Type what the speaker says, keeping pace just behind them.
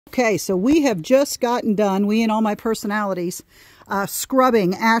Okay, so we have just gotten done, we and all my personalities,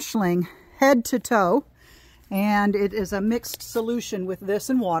 scrubbing Ashling head to toe. And it is a mixed solution with this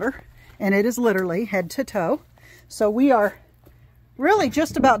and water. And it is literally head to toe. So we are really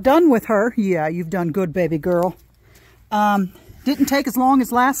just about done with her. Yeah, you've done good, baby girl. Didn't take as long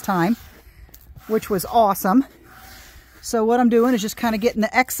as last time, which was awesome. So what I'm doing is just kind of getting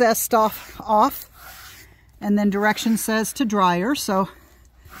the excess stuff off. And then direction says to dryer. So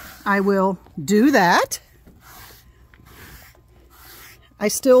I will do that. I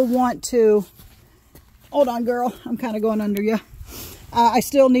still want to, hold on girl, I'm kind of going under you. I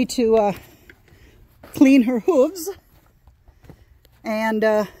still need to clean her hooves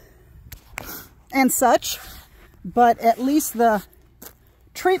and such, but at least the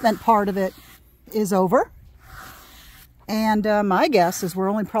treatment part of it is over. And my guess is we're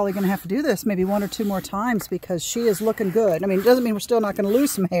only probably going to have to do this maybe 1 or 2 more times because she is looking good. I mean, it doesn't mean we're still not going to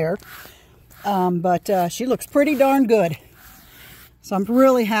lose some hair, but she looks pretty darn good. So I'm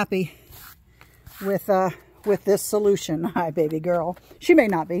really happy with this solution. Hi, baby girl. She may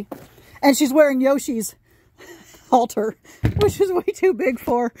not be. And she's wearing Yoshi's halter, which is way too big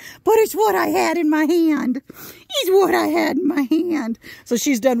for her, but it's what I had in my hand. It's what I had in my hand. So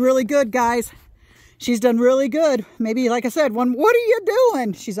she's done really good, guys. She's done really good. Maybe, like I said, what are you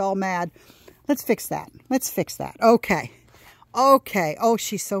doing? She's all mad. Let's fix that. Let's fix that. Okay. Okay. Oh,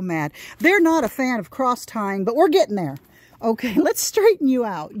 she's so mad. They're not a fan of cross tying, but we're getting there. Okay, let's straighten you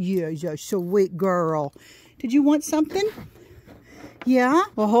out. Yeah, you're a sweet girl. Did you want something? Yeah?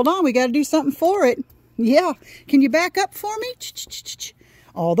 Well, hold on. We got to do something for it. Yeah. Can you back up for me?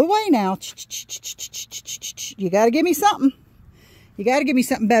 All the way now. You got to give me something. You got to give me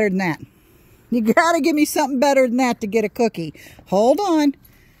something better than that. You got to give me something better than that to get a cookie. Hold on.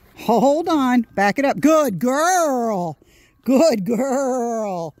 Hold on. Back it up. Good girl. Good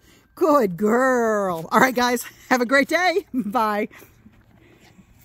girl. Good girl. All right, guys. Have a great day. Bye.